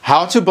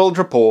How to build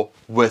rapport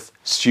with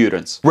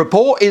students.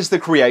 Rapport is the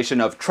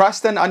creation of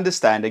trust and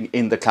understanding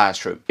in the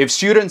classroom. If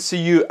students see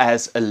you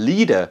as a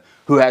leader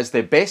who has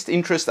their best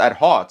interest at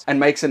heart and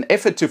makes an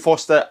effort to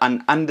foster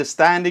an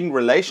understanding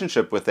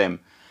relationship with them,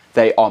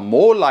 they are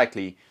more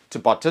likely to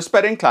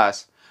participate in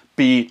class,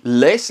 be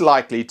less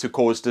likely to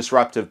cause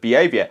disruptive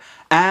behavior,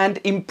 and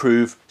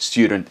improve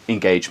student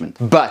engagement.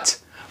 But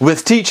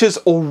with teachers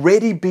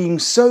already being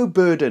so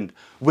burdened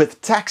with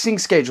taxing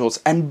schedules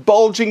and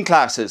bulging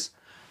classes,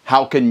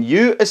 how can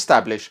you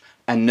establish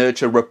and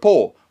nurture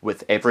rapport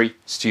with every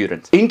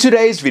student? In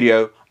today's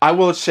video, I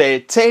will share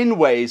 10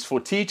 ways for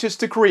teachers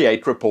to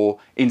create rapport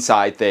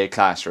inside their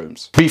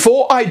classrooms.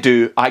 Before I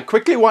do, I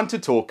quickly want to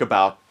talk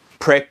about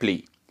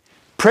Preply.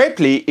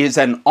 Preply is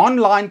an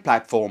online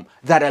platform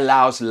that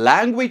allows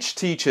language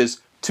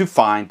teachers to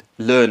find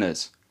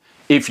learners.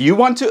 If you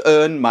want to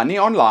earn money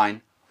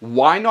online,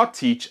 why not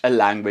teach a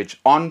language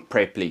on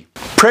Preply?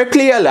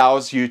 Preply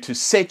allows you to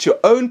set your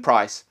own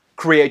price,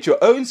 create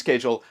your own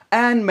schedule,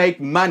 and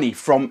make money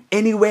from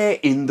anywhere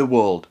in the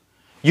world.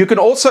 You can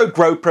also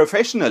grow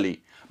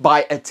professionally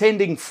by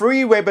attending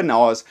free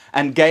webinars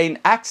and gain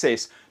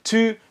access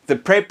to the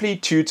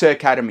Preply Tutor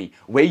Academy,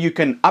 where you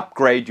can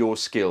upgrade your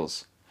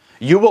skills.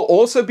 You will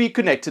also be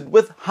connected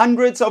with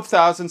hundreds of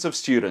thousands of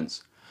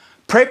students.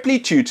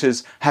 Preply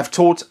tutors have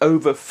taught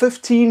over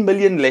 15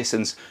 million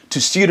lessons to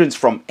students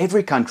from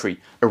every country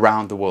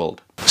around the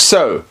world.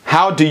 So,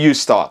 how do you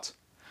start?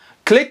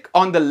 Click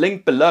on the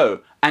link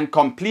below and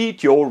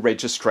complete your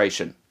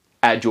registration.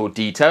 Add your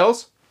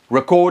details,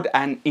 record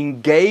an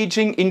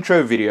engaging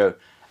intro video,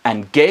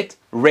 and get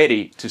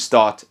ready to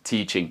start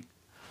teaching.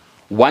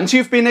 Once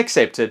you've been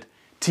accepted,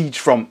 teach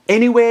from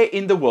anywhere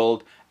in the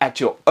world at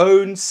your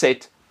own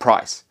set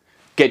price.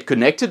 Get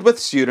connected with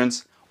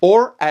students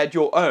or add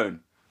your own.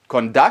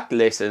 Conduct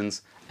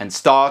lessons and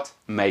start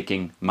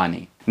making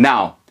money.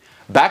 Now,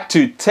 back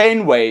to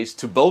 10 ways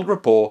to build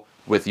rapport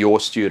with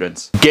your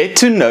students. Get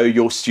to know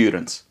your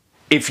students.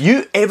 If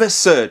you ever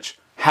search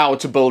how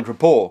to build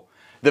rapport,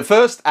 the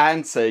first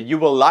answer you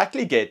will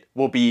likely get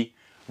will be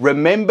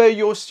remember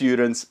your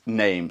students'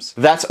 names.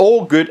 That's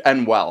all good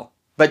and well,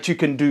 but you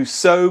can do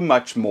so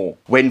much more.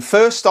 When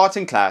first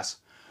starting class,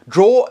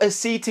 draw a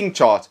seating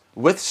chart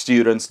with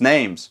students'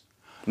 names.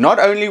 Not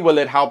only will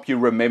it help you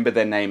remember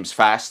their names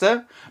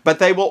faster, but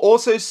they will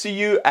also see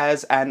you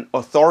as an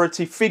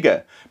authority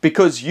figure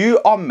because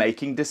you are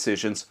making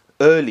decisions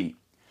early.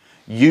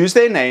 Use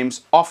their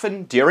names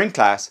often during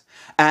class,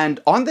 and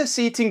on the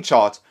seating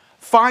chart,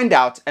 find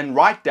out and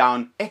write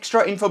down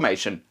extra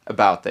information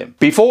about them.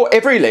 Before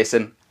every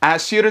lesson,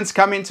 as students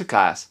come into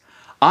class,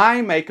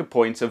 I make a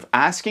point of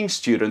asking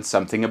students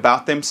something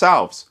about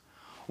themselves.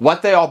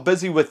 What they are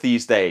busy with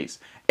these days,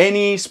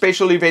 any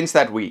special events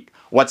that week,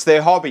 what's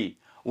their hobby,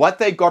 what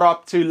they got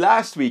up to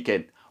last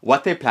weekend,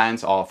 what their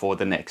plans are for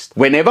the next.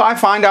 Whenever I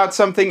find out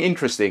something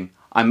interesting,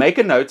 I make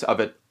a note of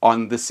it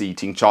on the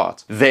seating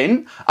chart.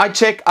 Then I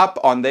check up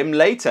on them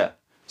later.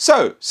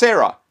 So,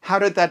 Sarah, how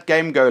did that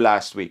game go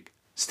last week?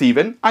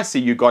 Stephen, I see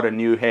you got a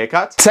new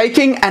haircut.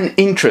 Taking an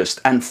interest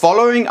and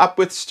following up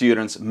with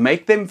students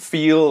make them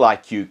feel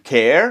like you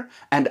care,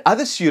 and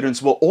other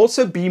students will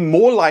also be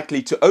more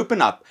likely to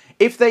open up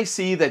if they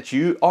see that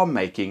you are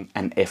making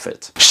an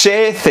effort.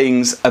 Share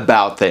things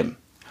about them.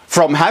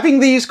 From having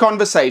these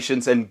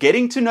conversations and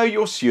getting to know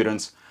your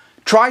students,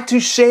 try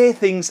to share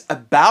things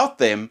about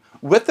them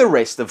with the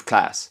rest of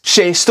class.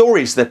 Share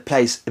stories that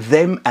place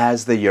them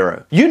as the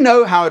hero. You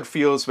know how it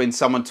feels when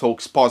someone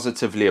talks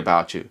positively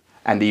about you.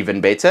 And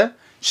even better,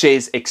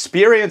 shares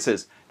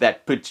experiences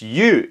that put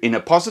you in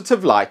a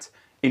positive light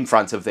in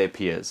front of their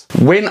peers.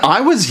 When I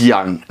was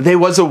young, there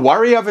was a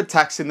worry of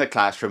attacks in the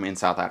classroom in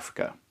South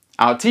Africa.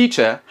 Our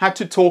teacher had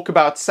to talk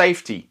about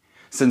safety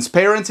since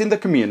parents in the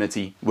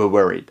community were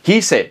worried.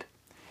 He said,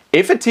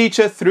 if a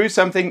teacher threw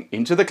something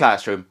into the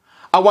classroom,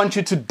 I want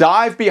you to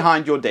dive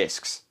behind your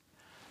desks.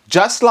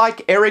 Just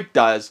like Eric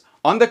does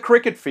on the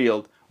cricket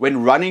field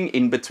when running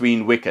in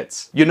between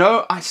wickets. You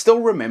know, I still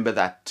remember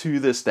that to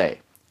this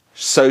day.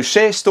 So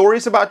share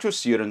stories about your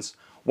students,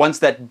 ones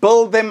that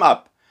build them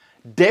up,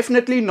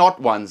 definitely not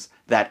ones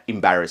that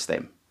embarrass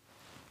them.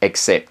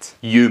 Except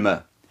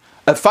humor.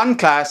 A fun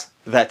class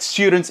that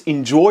students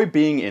enjoy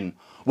being in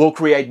will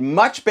create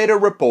much better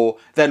rapport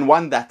than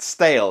one that's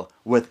stale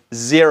with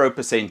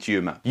 0%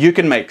 humor. You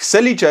can make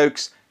silly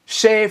jokes,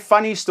 share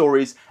funny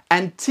stories,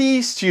 and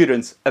tease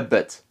students a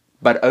bit,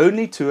 but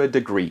only to a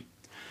degree.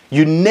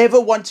 You never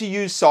want to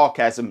use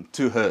sarcasm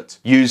to hurt.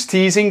 Use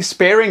teasing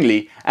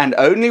sparingly and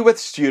only with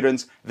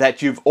students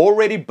that you've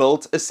already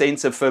built a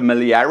sense of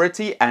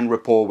familiarity and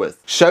rapport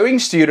with. Showing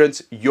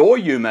students your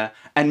humor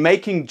and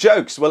making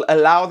jokes will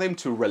allow them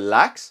to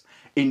relax,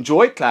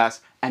 enjoy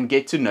class, and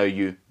get to know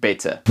you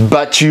better.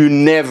 But you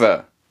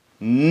never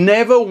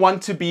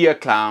want to be a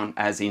clown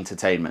as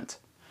entertainment.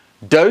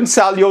 Don't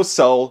sell your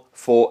soul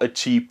for a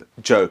cheap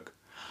joke.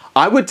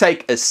 I would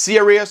take a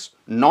serious,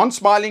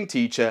 non-smiling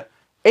teacher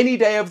any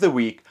day of the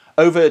week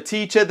over a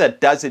teacher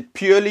that does it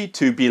purely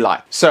to be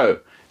liked.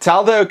 So,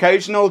 tell the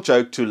occasional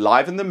joke to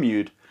liven the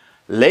mood,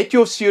 Let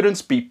your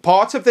students be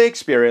part of the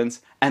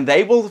experience and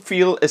they will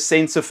feel a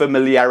sense of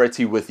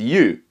familiarity with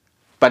you.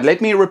 But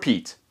let me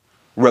repeat,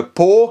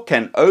 rapport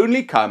can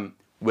only come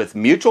with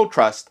mutual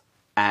trust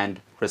and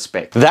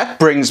respect. That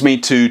brings me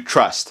to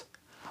trust.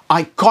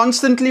 I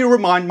constantly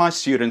remind my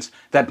students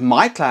that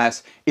my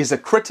class is a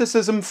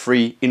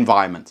criticism-free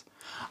environment.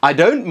 I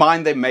don't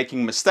mind them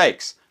making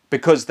mistakes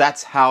because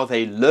that's how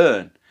they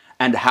learn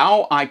and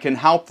how I can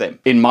help them.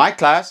 In my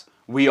class,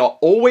 we are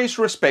always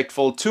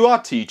respectful to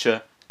our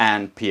teacher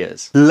and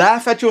peers.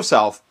 Laugh at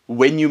yourself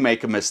when you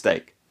make a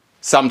mistake.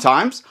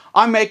 Sometimes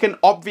I make an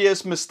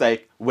obvious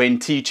mistake when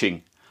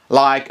teaching,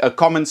 like a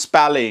common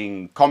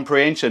spelling,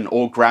 comprehension,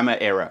 or grammar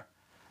error.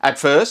 At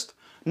first,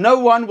 no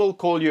one will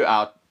call you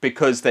out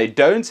because they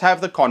don't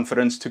have the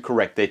confidence to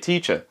correct their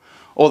teacher.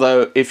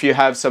 Although if you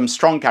have some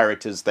strong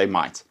characters, they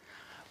might.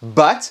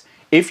 But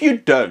if you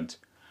don't,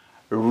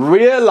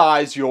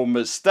 realize your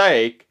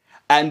mistake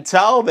and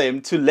tell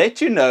them to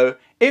let you know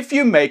if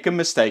you make a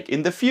mistake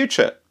in the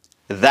future.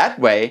 That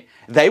way,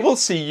 they will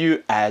see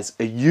you as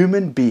a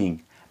human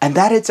being and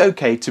that it's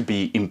okay to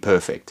be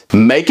imperfect.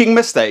 Making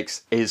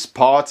mistakes is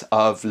part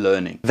of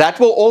learning. That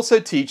will also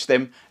teach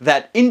them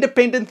that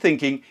independent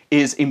thinking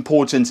is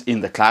important in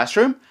the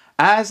classroom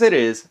as it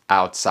is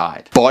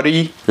outside.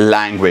 Body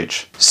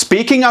language.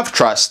 Speaking of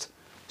trust,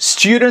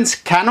 students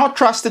cannot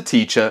trust a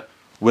teacher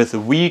with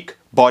weak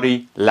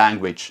body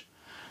language.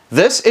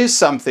 This is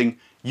something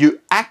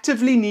you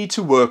actively need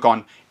to work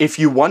on if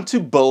you want to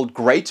build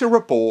greater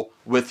rapport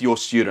with your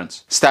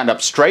students. Stand up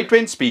straight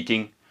when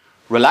speaking,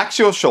 relax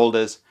your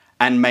shoulders,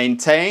 and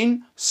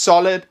maintain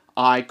solid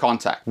eye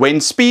contact. When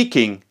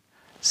speaking,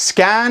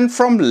 scan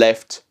from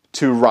left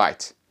to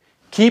right,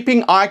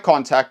 keeping eye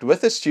contact with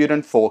the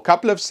student for a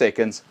couple of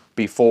seconds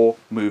before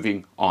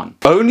moving on.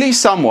 Only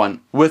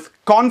someone with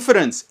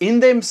confidence in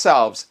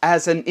themselves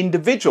as an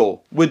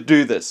individual would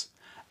do this,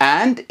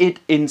 and it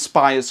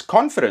inspires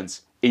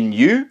confidence in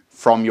you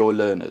from your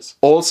learners.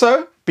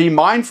 Also, be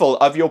mindful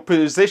of your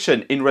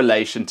position in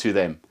relation to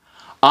them.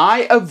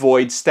 I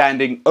avoid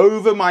standing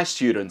over my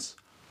students.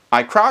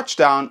 I crouch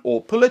down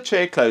or pull a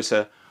chair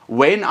closer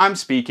when I'm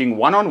speaking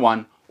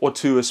one-on-one or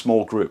to a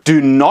small group.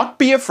 Do not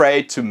be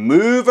afraid to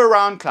move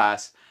around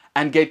class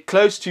and get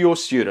close to your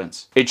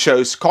students. It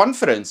shows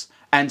confidence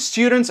and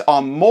students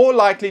are more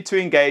likely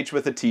to engage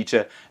with a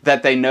teacher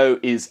that they know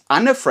is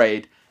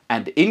unafraid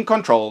and in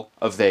control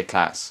of their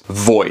class.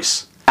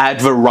 Voice.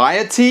 Add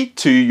variety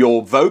to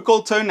your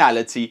vocal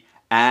tonality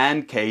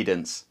and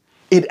cadence.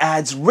 It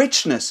adds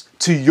richness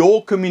to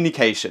your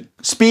communication.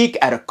 Speak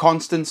at a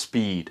constant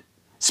speed.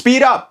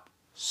 Speed up,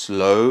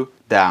 slow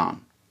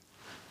down.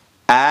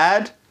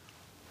 Add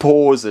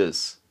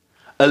pauses.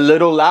 A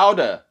little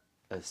louder,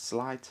 a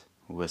slight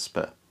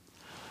whisper.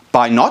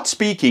 By not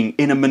speaking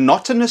in a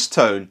monotonous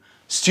tone,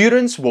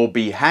 students will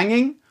be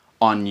hanging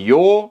on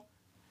your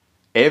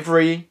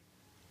every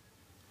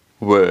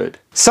word.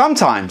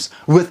 Sometimes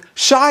with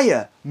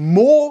shyer,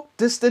 more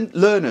distant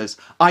learners,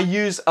 I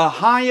use a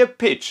higher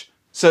pitch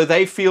so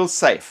they feel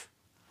safe.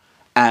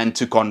 And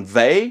to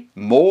convey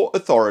more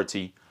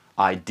authority,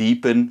 I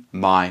deepen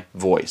my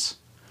voice.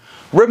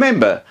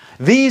 Remember,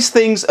 these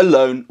things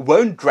alone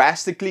won't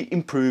drastically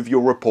improve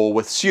your rapport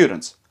with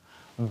students,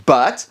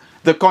 but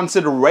the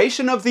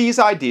consideration of these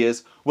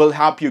ideas will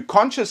help you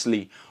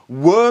consciously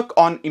work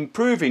on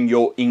improving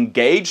your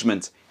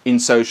engagement in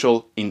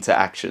social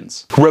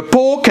interactions.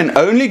 Rapport can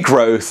only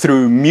grow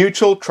through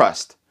mutual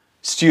trust.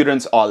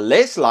 Students are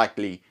less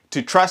likely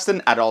to trust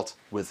an adult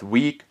with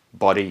weak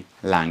body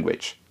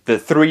language. The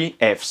 3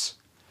 F's.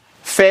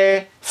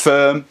 Fair,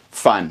 firm,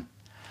 fun.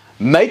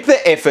 Make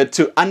the effort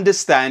to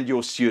understand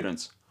your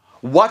students.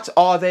 What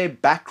are their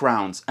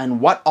backgrounds and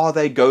what are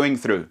they going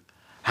through?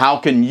 How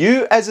can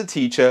you as a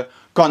teacher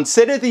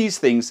consider these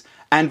things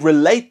and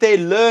relate their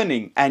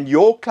learning and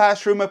your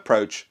classroom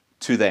approach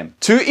to them?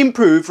 To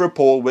improve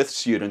rapport with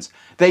students,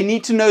 they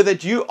need to know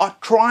that you are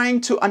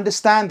trying to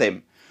understand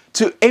them,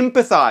 to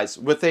empathize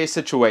with their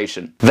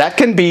situation. That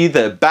can be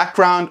the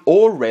background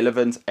or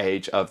relevant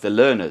age of the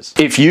learners.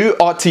 If you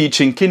are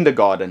teaching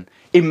kindergarten,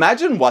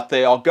 imagine what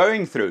they are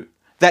going through.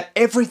 That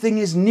everything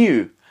is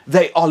new.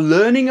 They are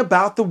learning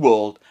about the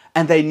world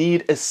and they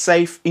need a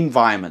safe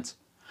environment.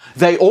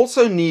 They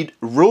also need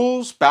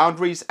rules,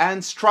 boundaries,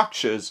 and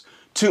structures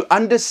to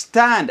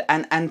understand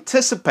and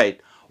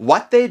anticipate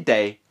what their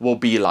day will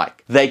be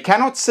like. They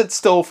cannot sit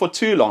still for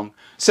too long,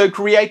 so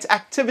create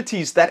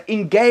activities that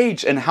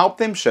engage and help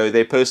them show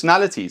their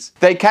personalities.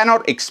 They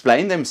cannot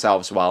explain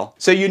themselves well,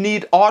 so you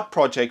need art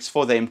projects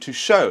for them to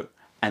show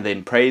and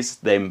then praise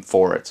them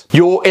for it.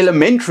 Your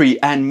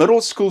elementary and middle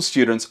school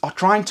students are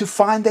trying to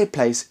find their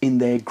place in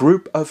their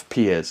group of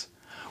peers.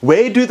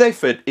 Where do they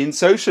fit in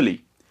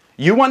socially?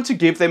 You want to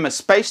give them a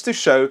space to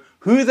show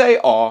who they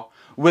are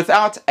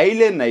without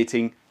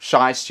alienating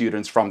shy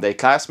students from their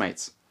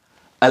classmates.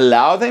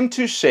 Allow them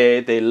to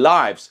share their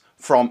lives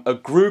from a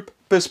group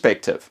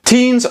perspective.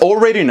 Teens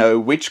already know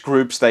which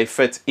groups they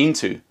fit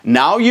into.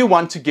 Now you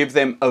want to give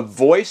them a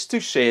voice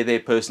to share their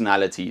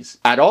personalities.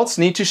 Adults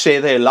need to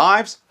share their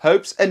lives,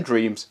 hopes and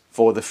dreams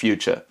for the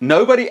future.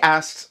 Nobody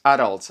asks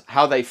adults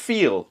how they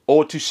feel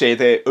or to share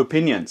their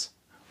opinions.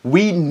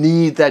 We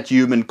need that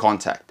human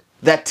contact,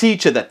 that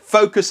teacher that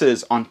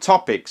focuses on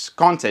topics,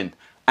 content,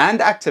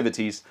 and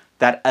activities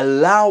that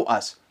allow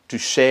us to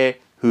share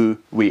who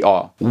we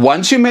are.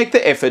 Once you make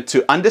the effort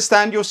to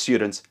understand your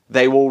students,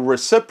 they will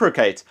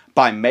reciprocate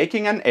by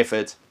making an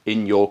effort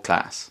in your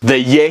class. The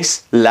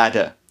yes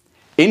ladder.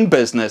 In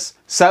business,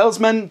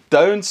 salesmen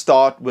don't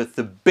start with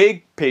the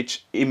big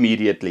pitch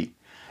immediately.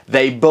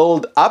 They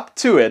build up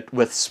to it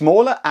with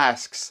smaller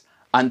asks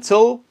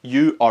until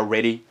you are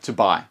ready to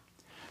buy.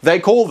 They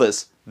call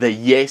this the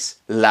yes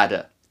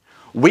ladder.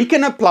 We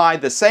can apply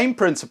the same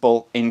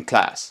principle in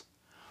class.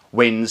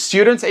 When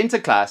students enter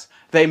class,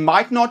 they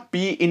might not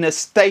be in a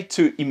state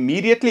to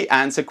immediately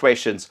answer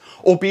questions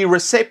or be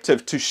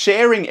receptive to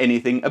sharing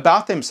anything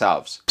about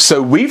themselves.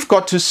 So we've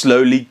got to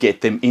slowly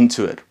get them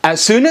into it.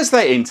 As soon as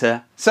they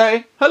enter,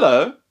 say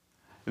hello.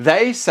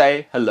 They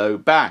say hello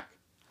back.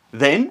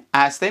 Then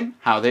ask them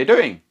how they're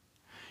doing.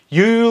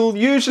 You'll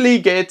usually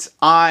get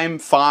I'm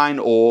fine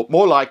or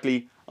more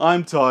likely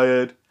I'm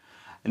tired.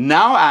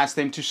 Now ask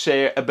them to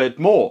share a bit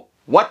more.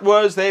 What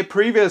was their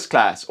previous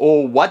class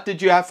or what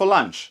did you have for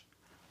lunch?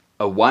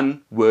 A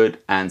one-word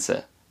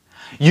answer.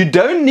 You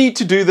don't need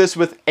to do this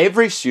with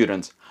every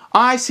student.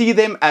 I see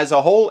them as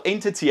a whole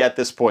entity at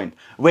this point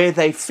where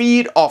they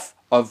feed off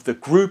of the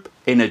group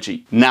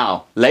energy.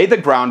 Now, lay the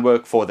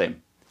groundwork for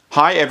them.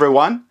 Hi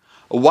everyone,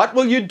 what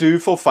will you do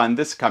for fun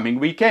this coming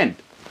weekend?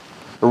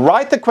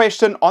 Write the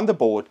question on the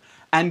board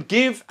and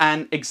give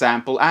an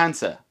example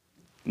answer.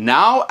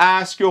 Now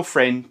ask your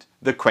friend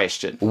the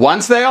question.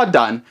 Once they are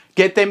done,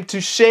 get them to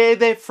share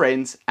their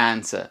friend's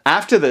answer.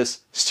 After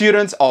this,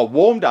 students are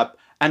warmed up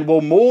and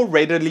will more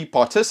readily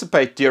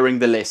participate during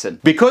the lesson.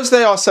 Because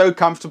they are so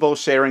comfortable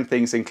sharing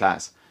things in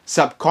class,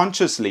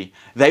 subconsciously,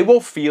 they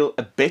will feel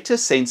a better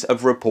sense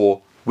of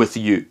rapport with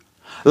you.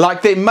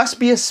 Like there must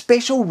be a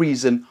special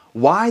reason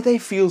why they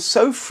feel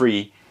so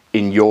free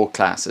in your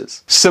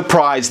classes.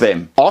 Surprise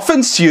them.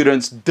 Often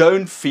students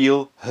don't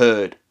feel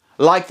heard,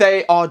 like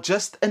they are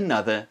just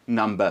another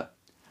number.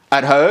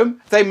 At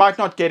home, they might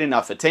not get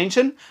enough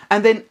attention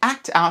and then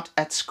act out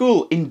at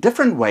school in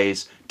different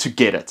ways to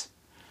get it.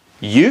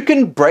 You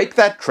can break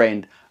that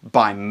trend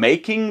by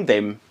making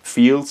them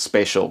feel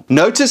special.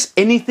 Notice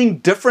anything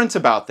different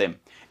about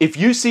them. If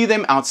you see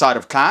them outside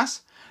of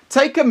class,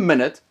 take a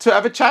minute to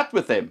have a chat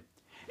with them.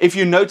 If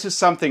you notice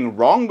something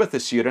wrong with a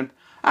student,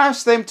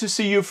 ask them to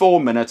see you for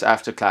a minute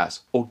after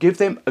class or give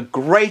them a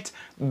great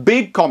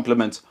big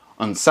compliment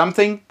on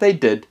something they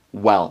did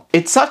well.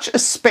 It's such a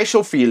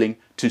special feeling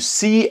to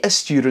see a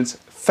student's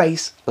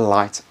face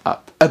light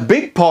up. A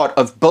big part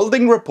of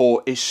building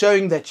rapport is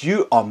showing that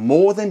you are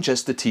more than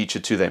just a teacher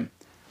to them.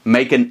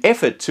 Make an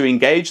effort to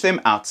engage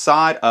them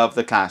outside of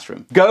the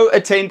classroom. Go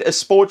attend a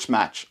sports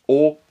match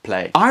or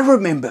play. I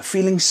remember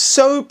feeling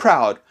so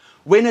proud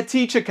when a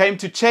teacher came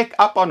to check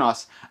up on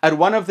us at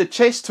one of the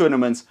chess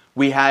tournaments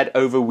we had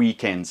over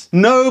weekends.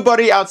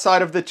 Nobody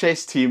outside of the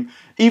chess team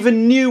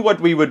even knew what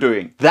we were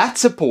doing. That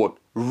support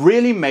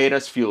really made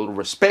us feel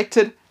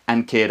respected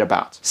and cared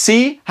about.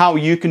 See how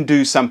you can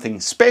do something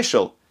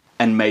special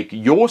and make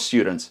your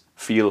students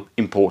feel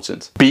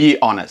important. Be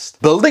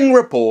honest. Building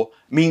rapport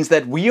means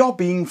that we are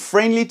being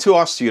friendly to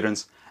our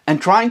students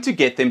and trying to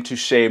get them to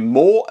share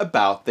more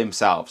about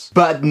themselves.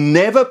 But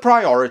never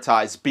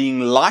prioritize being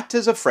liked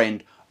as a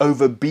friend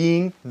over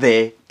being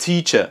their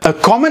teacher. A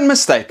common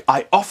mistake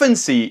I often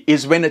see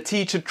is when a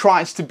teacher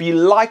tries to be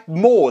liked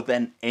more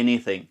than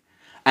anything,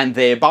 and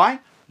thereby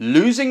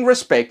losing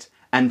respect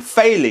and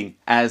failing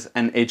as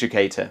an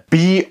educator.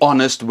 Be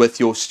honest with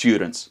your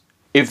students.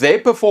 If their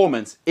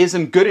performance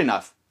isn't good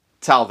enough,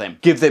 tell them.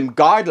 Give them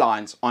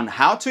guidelines on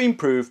how to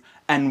improve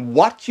and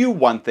what you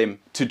want them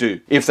to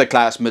do. If the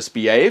class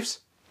misbehaves,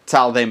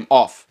 tell them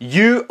off.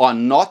 You are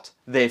not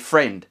their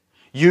friend.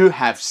 You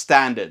have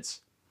standards.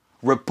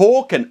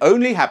 Rapport can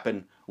only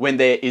happen when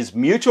there is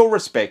mutual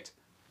respect,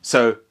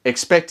 so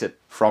expect it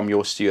from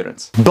your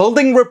students.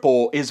 Building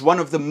rapport is one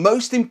of the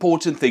most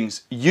important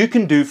things you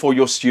can do for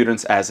your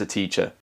students as a teacher.